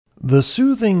The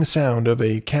soothing sound of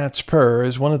a cat's purr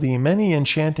is one of the many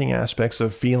enchanting aspects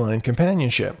of feline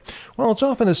companionship. While it's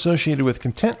often associated with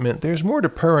contentment, there's more to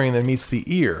purring than meets the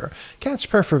ear. Cats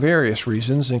purr for various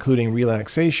reasons, including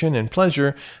relaxation and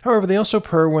pleasure. However, they also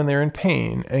purr when they're in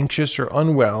pain, anxious, or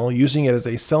unwell, using it as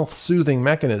a self-soothing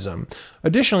mechanism.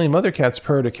 Additionally, mother cats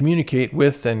purr to communicate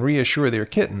with and reassure their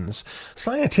kittens.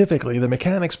 Scientifically, the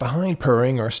mechanics behind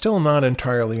purring are still not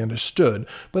entirely understood,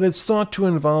 but it's thought to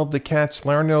involve the cat's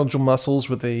laryngeal muscles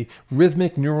with a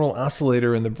rhythmic neural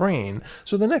oscillator in the brain.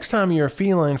 So the next time your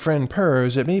feline friend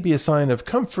purrs, it may be a sign of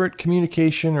comfort,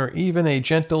 communication, or even a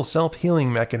gentle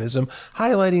self-healing mechanism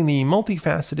highlighting the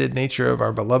multifaceted nature of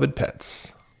our beloved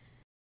pets.